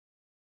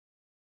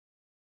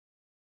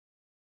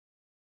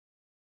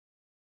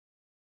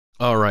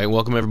Alright,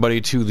 welcome everybody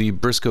to the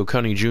Brisco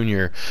County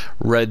Jr.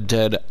 Red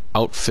Dead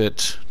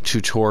outfit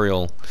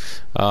tutorial.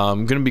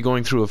 I'm going to be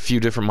going through a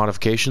few different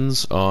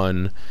modifications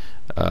on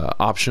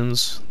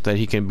options that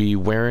he can be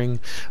wearing.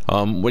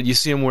 What you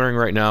see him wearing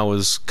right now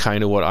is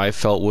kind of what I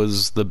felt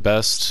was the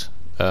best.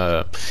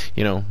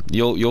 You know,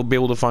 you'll be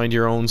able to find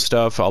your own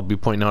stuff. I'll be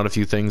pointing out a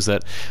few things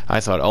that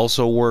I thought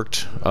also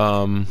worked.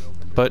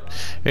 But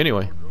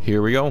anyway,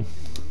 here we go.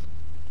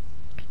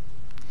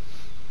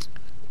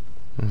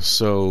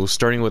 So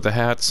starting with the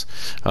hats,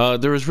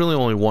 there was really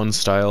only one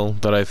style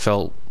that I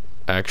felt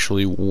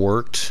actually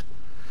worked.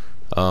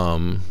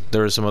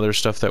 There was some other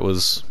stuff that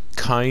was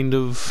kind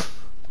of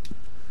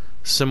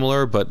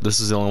similar, but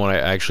this is the only one I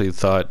actually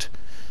thought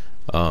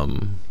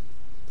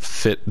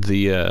fit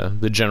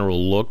the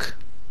general look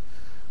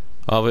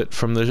of it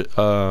from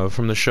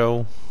the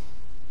show.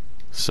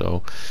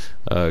 So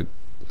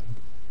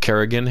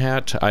Kerrigan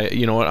hat.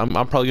 You know what? I'm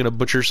probably gonna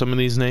butcher some of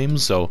these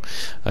names, so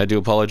I do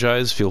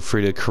apologize. Feel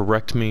free to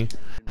correct me.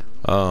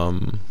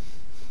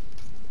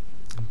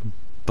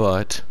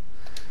 But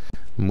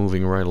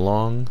moving right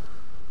along,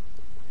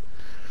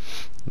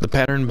 the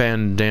pattern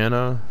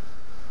bandana.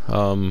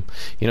 You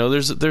know,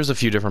 there's a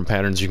few different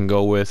patterns you can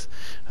go with.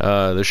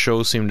 The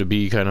show seemed to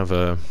be kind of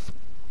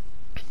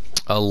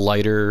a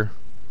lighter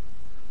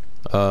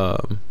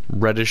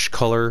reddish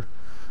color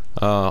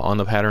on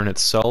the pattern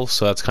itself,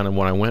 so that's kind of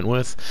what I went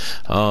with.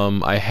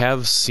 I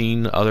have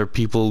seen other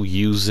people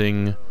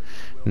using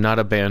not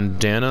a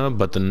bandana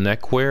but the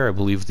neckwear. I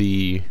believe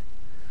the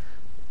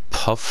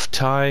puff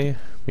tie,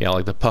 yeah,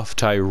 like the puff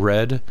tie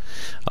red.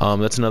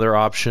 That's another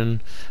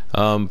option.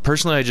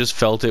 Personally, I just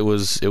felt it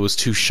was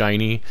too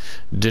shiny,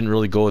 didn't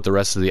really go with the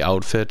rest of the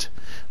outfit,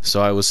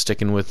 so I was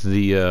sticking with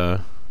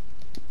the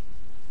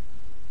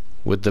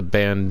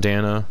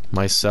bandana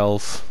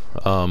myself.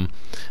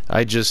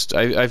 I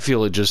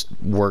feel it just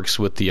works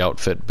with the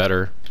outfit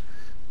better,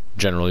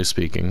 generally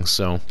speaking.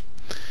 So,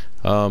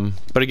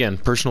 but again,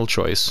 personal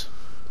choice.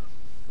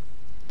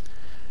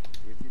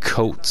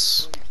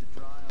 Coats.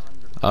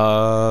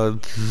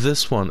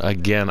 This one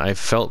again, I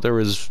felt there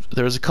was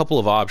a couple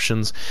of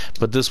options,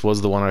 but this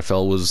was the one I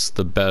felt was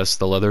the best.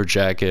 The leather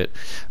jacket,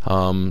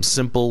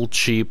 simple,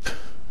 cheap,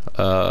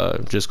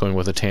 just going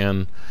with a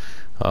tan.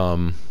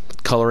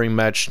 Coloring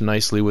matched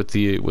nicely with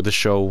the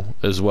show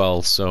as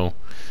well, so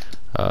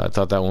I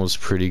thought that one was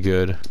pretty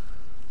good.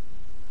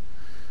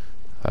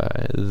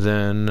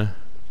 Then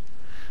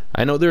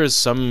I know there is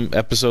some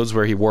episodes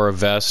where he wore a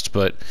vest,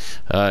 but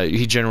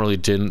he generally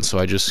didn't, so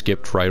I just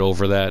skipped right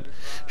over that.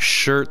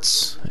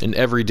 Shirts, an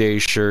everyday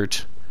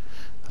shirt,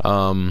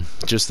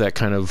 just that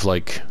kind of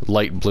like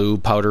light blue,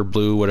 powder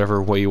blue,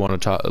 whatever way you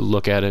want to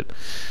look at it,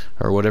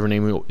 or whatever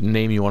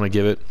name you want to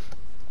give it.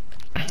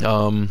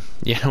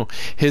 You know,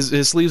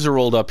 his sleeves are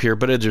rolled up here,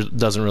 but it just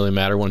doesn't really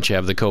matter once you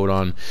have the coat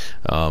on.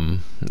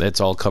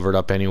 It's all covered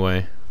up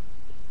anyway.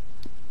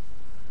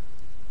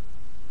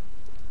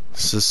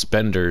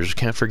 Suspenders,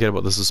 can't forget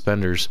about the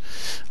suspenders.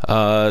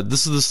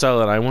 This is the style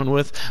that I went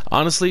with.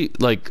 Honestly,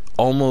 like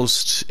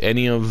almost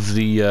any of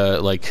the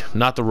like,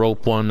 not the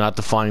rope one, not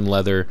the fine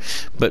leather,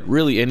 but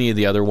really any of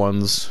the other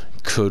ones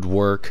could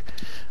work.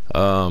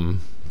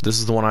 This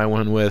is the one I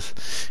went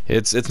with.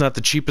 It's not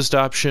the cheapest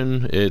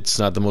option, it's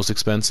not the most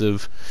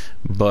expensive,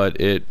 but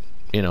it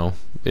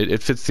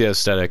fits the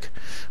aesthetic.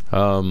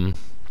 You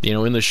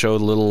know, in the show,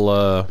 the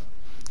little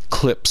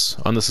clips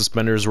on the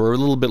suspenders were a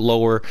little bit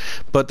lower,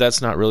 but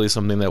that's not really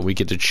something that we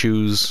get to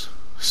choose,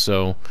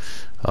 so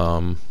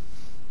it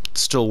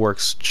still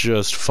works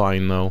just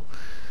fine though.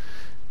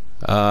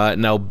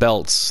 Now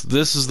belts.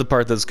 This is the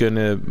part that's going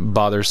to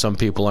bother some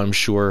people, I'm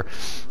sure.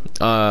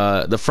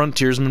 The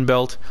Frontiersman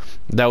belt,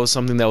 that was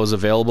something that was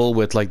available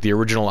with like the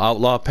original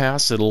Outlaw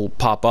Pass. It'll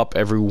pop up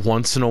every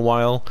once in a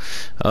while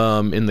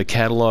in the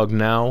catalog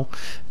now,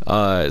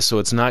 so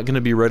it's not going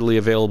to be readily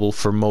available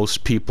for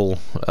most people.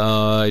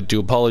 I do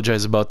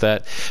apologize about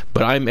that,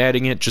 but I'm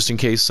adding it just in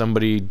case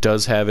somebody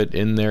does have it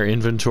in their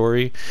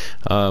inventory.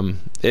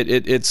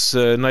 It's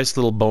a nice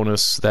little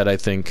bonus that I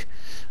think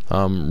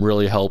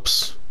really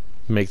helps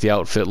make the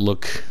outfit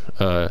look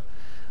a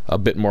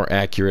bit more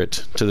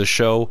accurate to the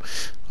show.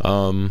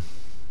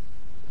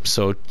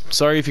 So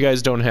sorry if you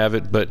guys don't have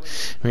it, but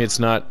I mean, it's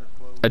not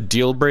a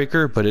deal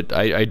breaker, but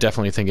I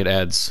definitely think it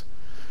adds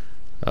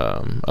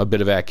a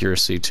bit of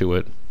accuracy to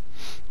it.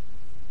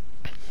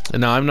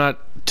 Now, I'm not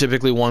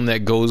typically one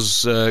that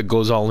goes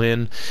all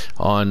in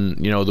on,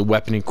 you know, the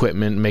weapon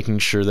equipment, making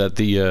sure that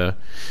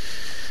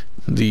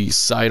the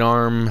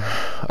sidearm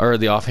or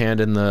the offhand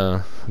and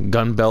the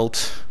gun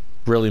belt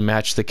really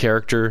match the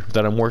character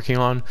that I'm working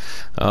on,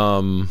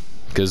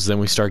 because then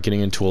we start getting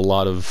into a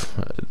lot of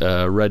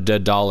Red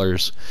Dead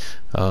dollars,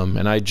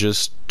 and I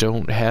just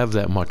don't have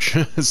that much.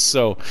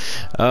 So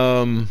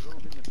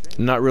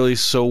not really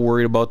so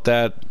worried about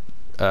that.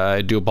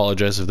 I do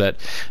apologize if that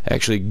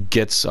actually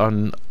gets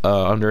on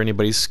under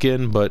anybody's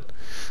skin, but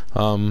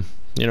you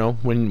know,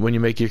 when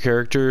you make your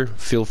character,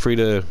 feel free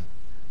to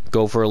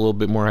go for a little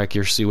bit more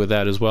accuracy with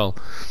that as well.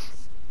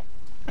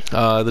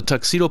 The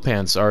tuxedo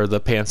pants are the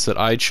pants that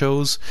I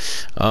chose.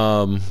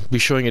 Be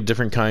showing a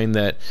different kind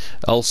that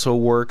also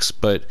works,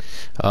 but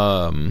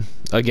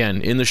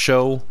again, in the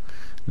show,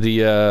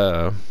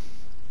 the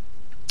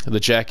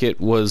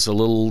jacket was a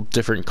little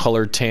different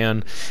colored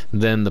tan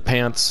than the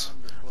pants.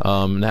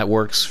 That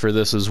works for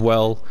this as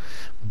well.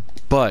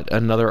 But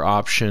another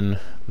option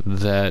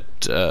that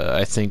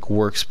I think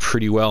works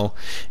pretty well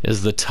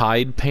is the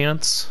tied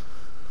pants.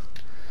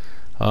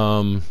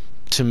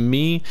 To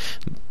me,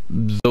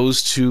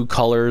 those two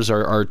colors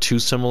are too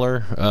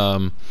similar.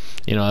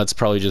 You know, that's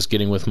probably just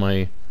getting with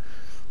my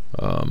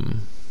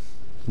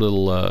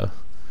little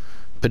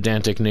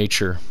pedantic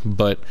nature.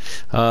 But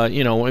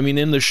you know, I mean,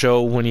 in the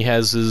show, when he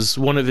has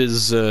one of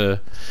his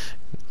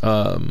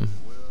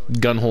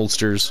gun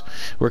holsters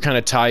were kind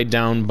of tied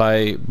down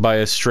by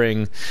a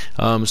string,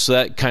 so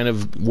that kind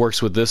of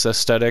works with this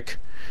aesthetic.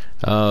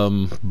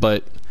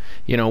 But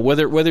you know,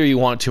 whether you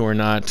want to or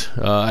not,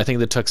 I think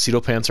the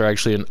tuxedo pants are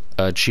actually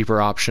a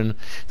cheaper option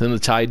than the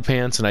tied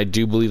pants, and I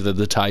do believe that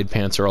the tied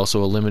pants are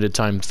also a limited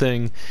time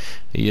thing.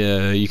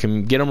 Yeah, you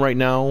can get them right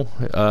now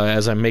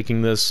as I'm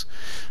making this.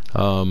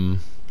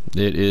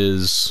 It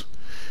is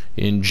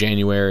in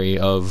January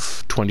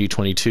of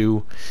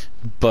 2022,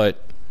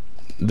 but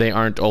they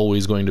aren't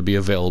always going to be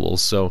available.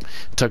 So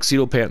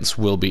tuxedo pants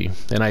will be,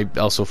 and I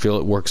also feel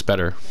it works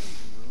better.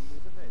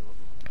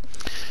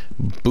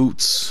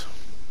 Boots.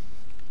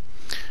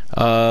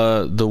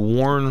 The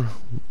worn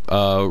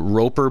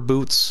roper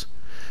boots,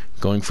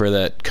 going for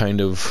that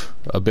kind of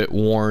a bit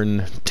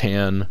worn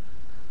tan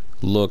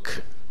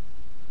look.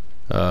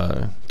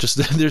 Just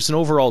there's an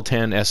overall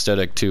tan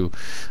aesthetic to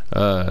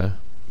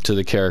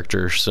the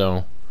character,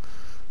 so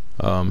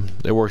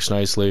it works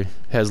nicely.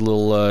 Has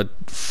little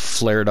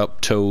flared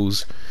up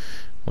toes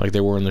like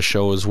they were in the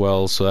show as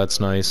well, so that's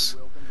nice.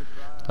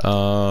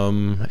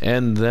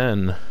 And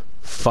then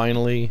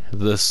finally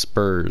the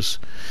spurs.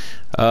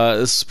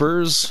 The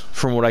spurs,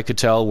 from what I could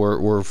tell,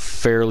 were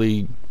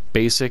fairly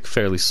basic,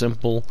 fairly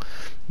simple,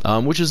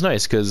 which is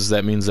nice because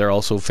that means they're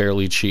also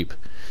fairly cheap.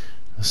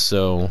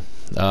 So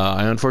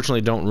I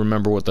unfortunately don't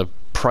remember what the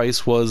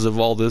price was of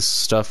all this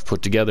stuff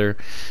put together,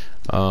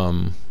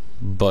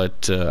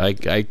 but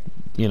I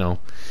you know,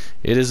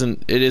 it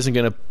isn't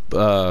gonna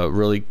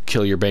really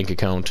kill your bank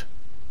account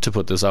to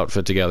put this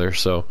outfit together.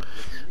 So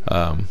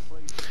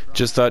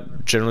just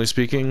thought, generally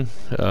speaking,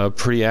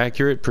 pretty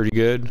accurate, pretty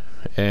good,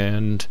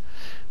 and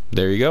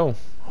there you go.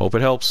 Hope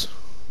it helps.